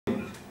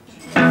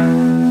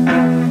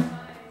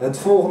Het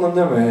volgende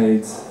nummer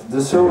heet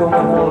The Solo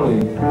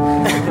Only.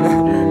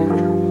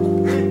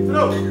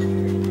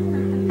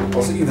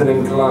 Als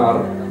iedereen klaar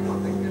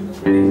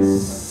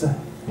is.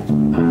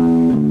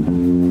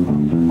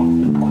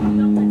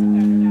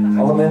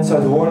 Alle mensen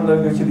uit Hoorn,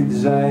 leuk dat jullie er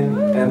zijn.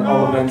 En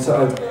alle mensen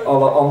uit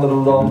alle andere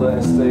landen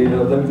en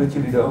steden, leuk dat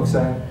jullie er ook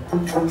zijn.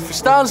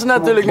 Verstaan ze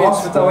natuurlijk niet.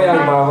 Max, vertel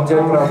jij maar, want jij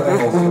praat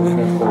Engels, heb ik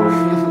net gehoord.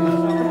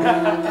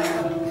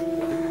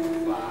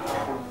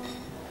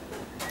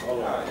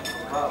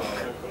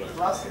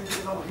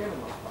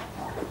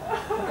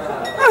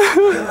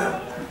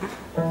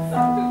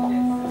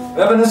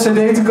 We hebben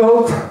een cd te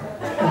koop.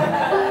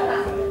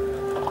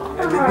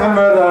 En dit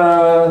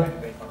nummer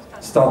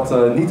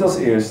staat niet als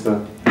eerste.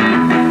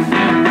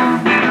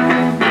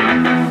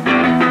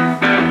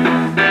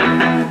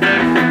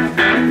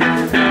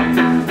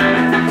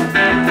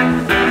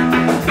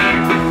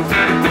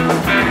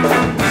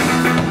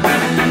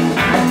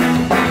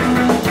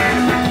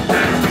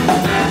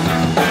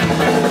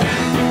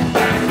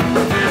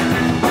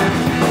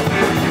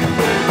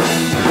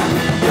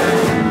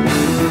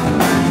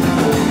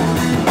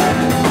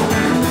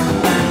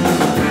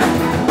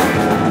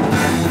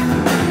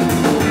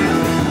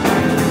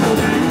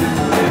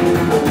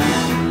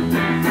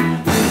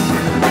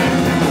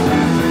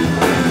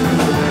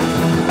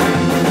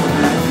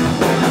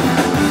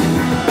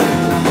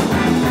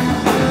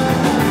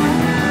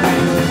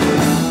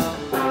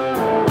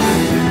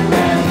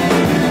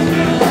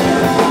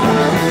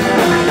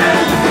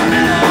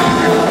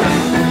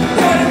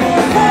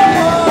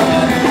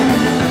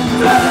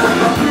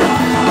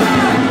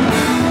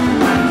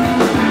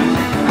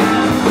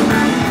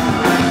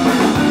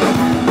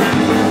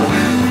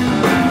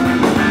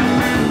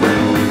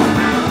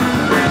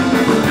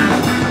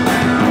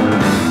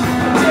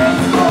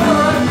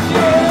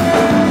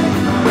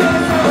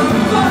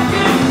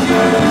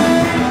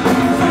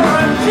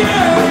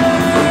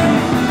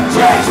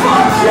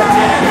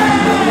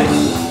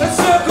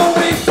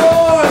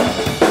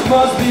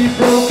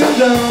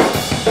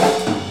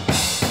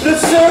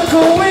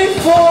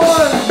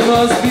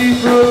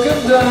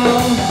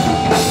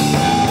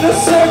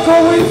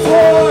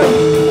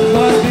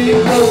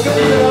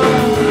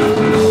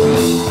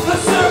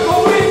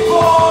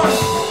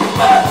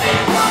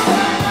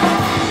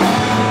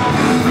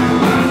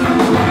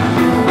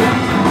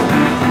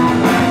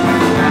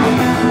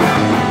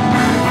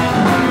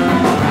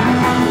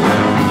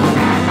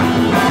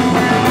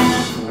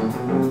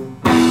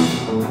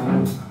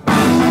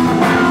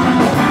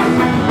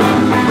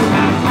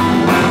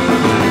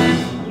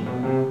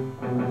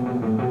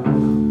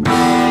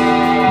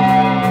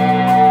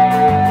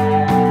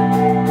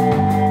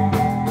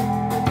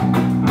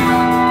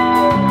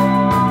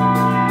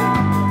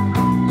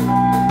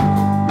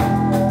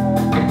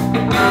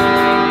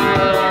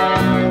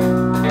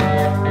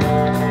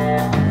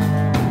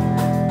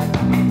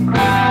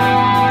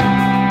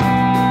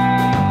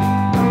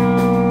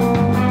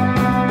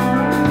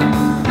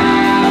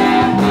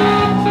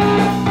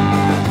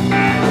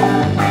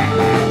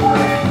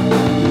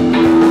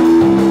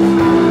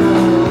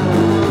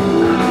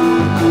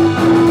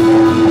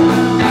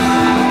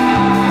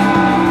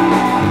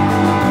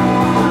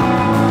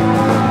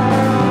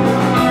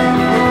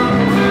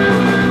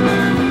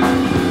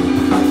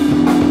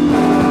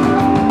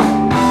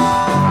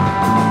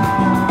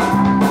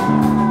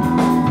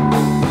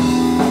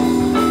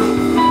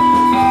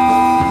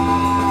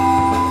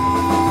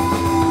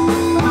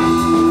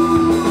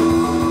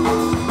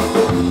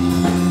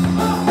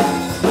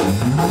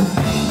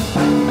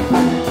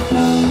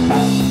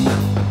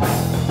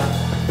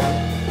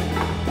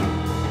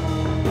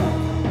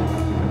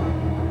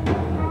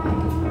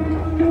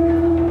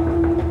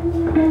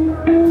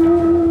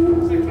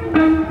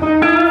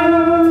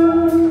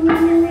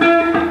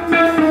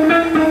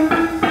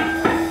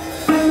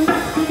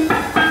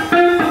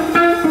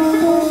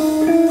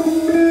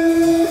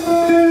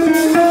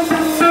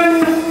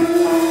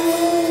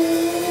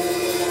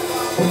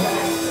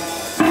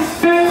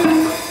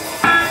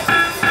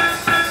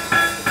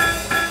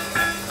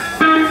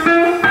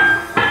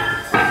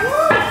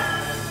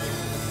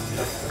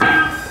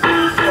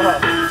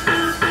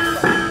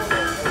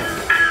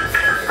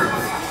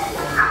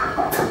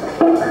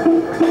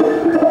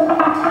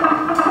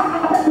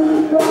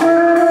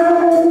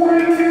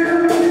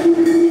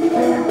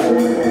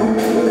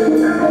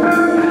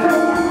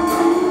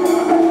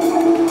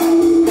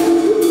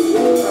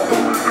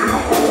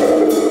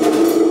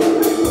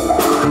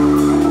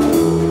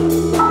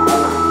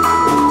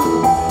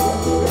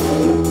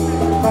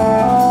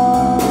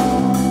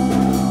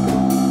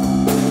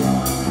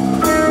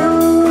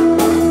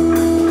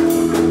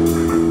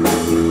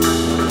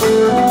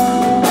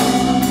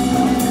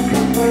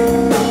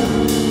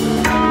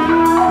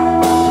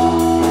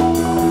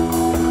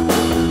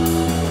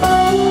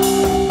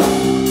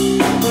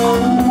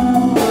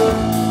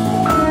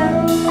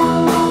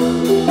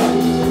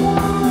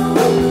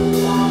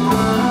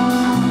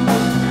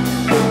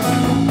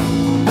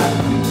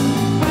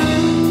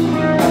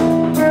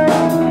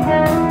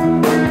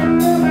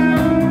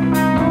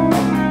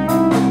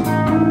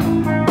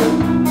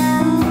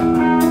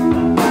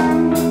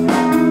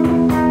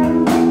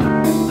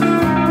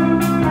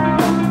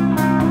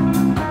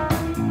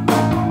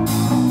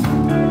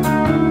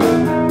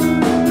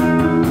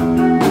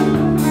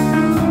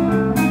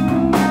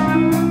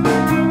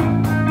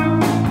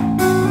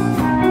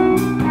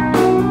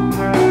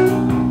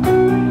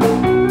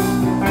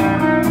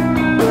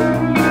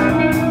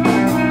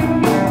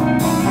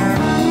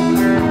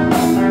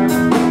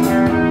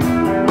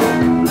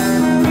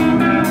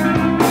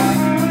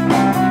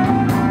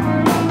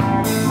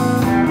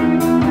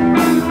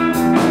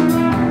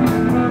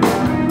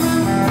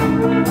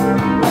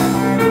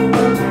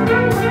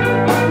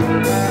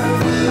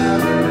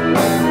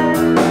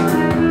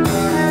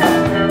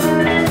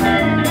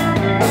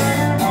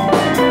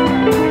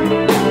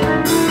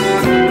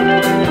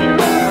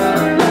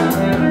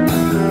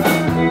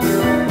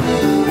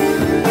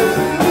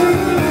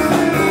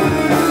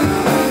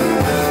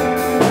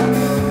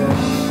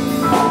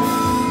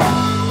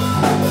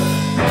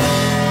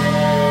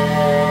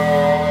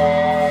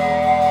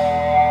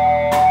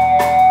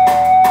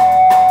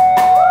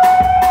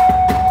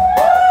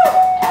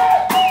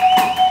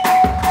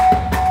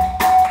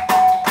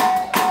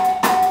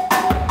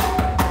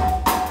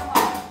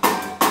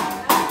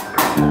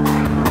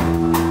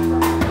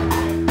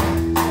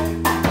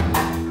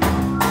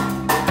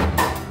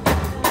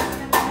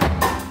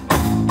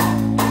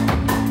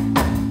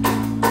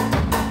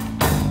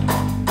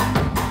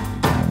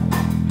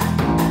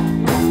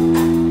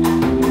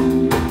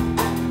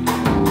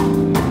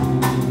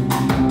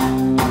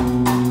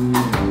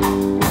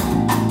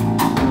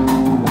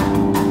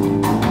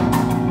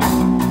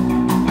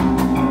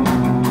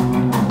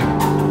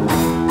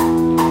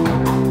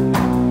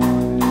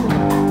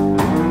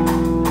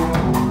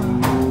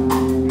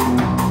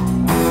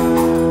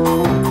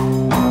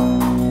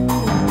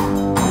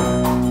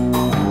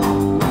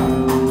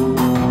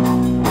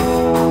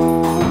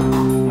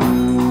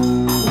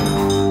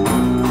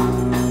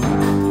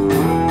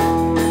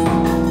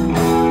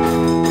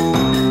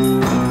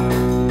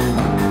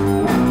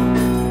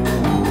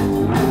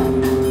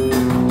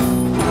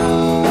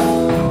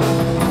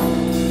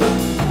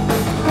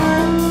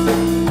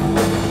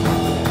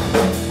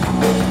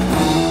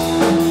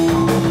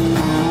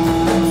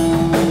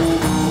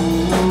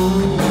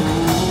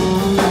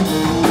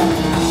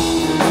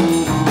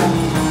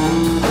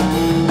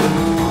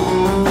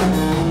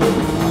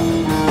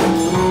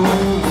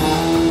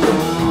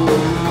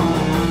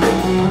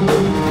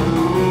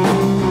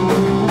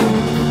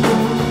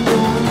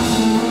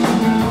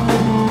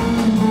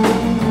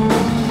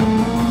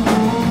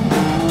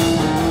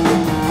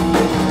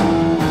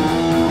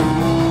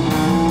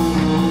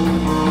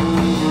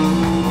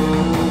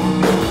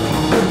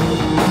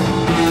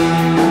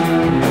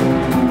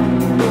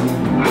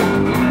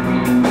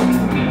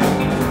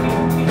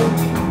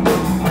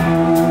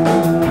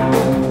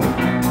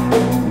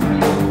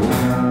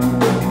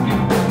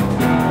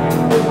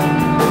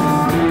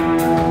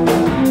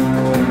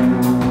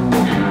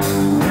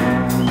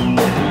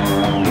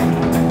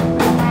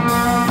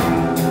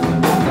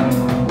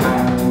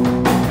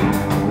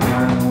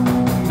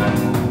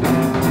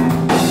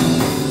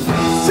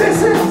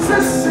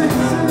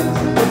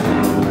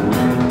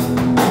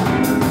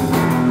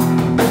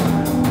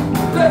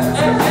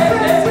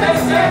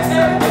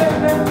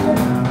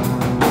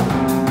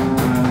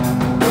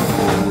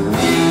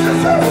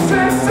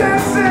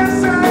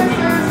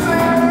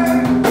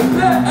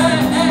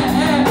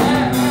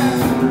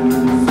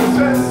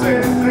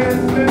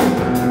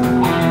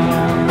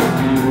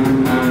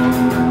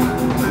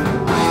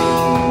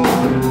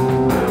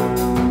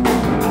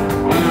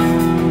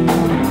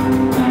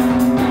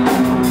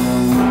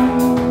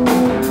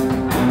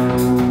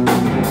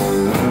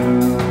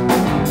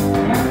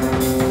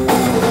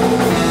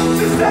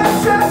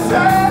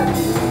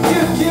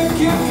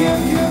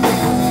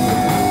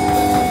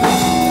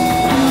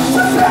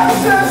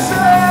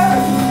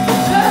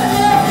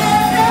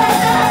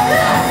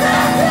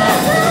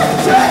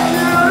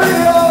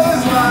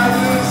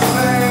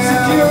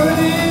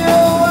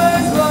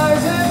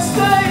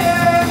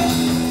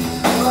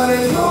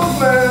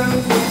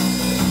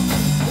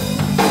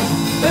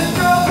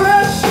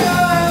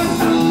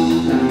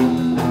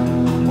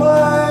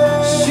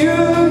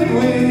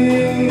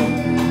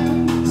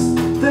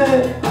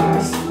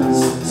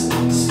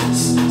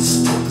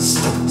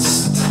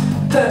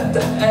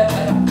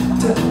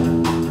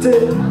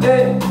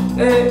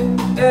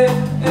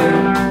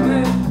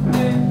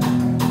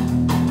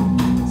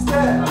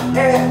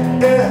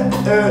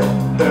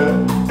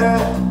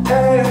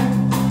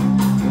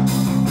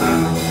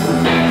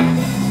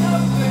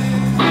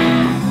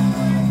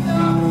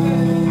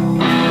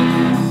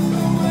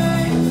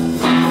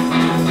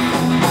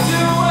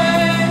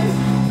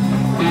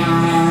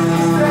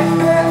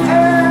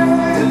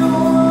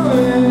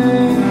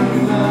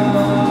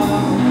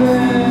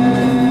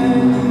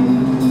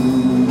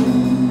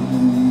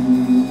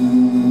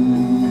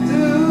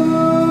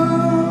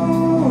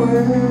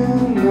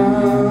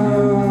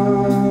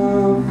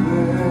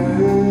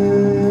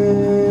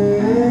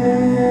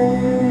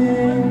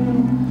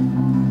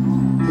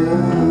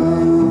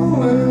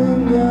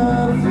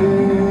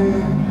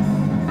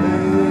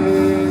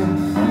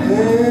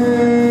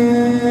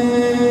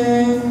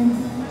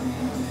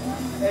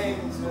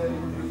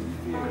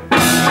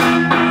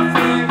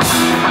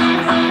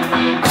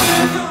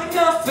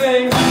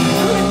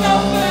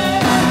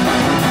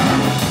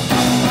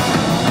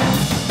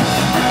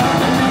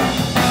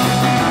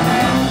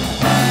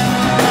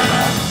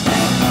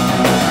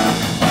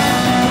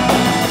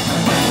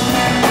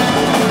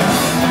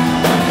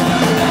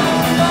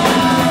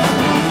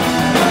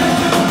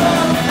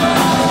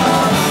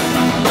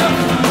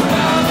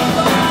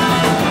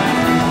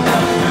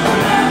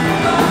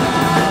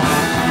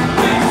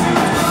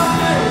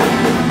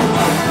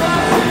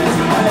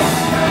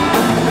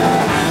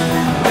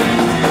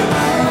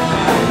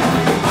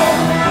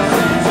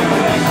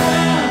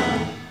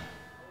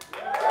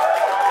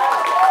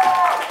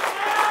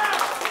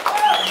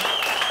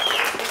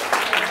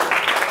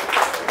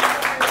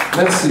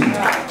 Merci.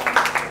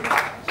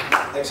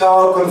 Ik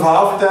zou ook een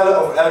verhaal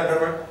vertellen over elk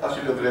nummer, als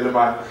jullie dat willen,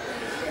 maar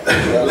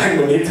dat lijkt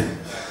me niet.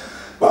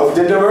 Maar over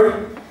dit nummer,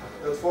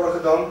 dat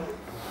vorige dan,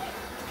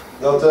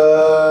 dat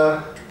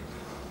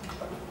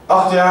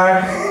 8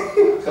 jaar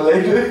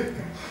geleden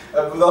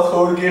hebben we dat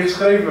gewoon een keer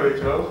geschreven, weet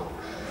je wel.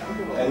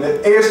 En de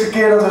eerste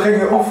keer dat we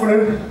gingen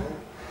oefenen,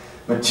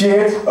 met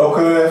cheert, ook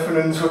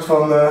even een soort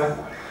van,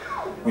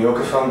 moet je ook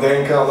even aan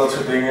denken, al dat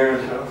soort dingen,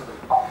 weet je wel.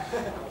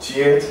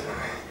 Cheert.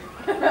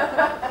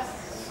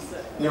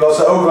 Die was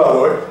er ook wel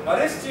hoor.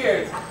 Waar is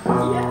Cheert?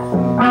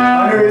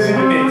 Maar nu is hij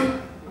er niet.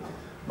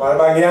 Maar dat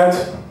maakt niet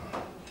uit.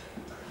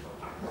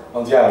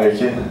 Want ja, weet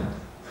je,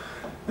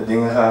 de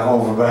dingen gaan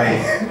gewoon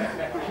voorbij.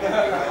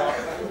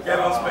 Jij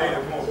wil spelen,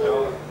 kom op,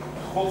 joh.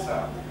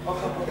 Godsnaam.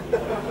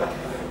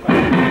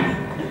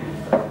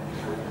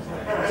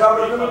 Zou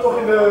dat nummer toch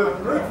in de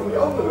break van die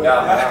andere?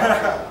 Ja.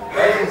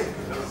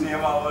 Dat is niet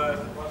helemaal...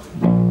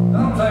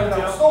 Daarom zijn we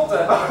nou gestopt, hè?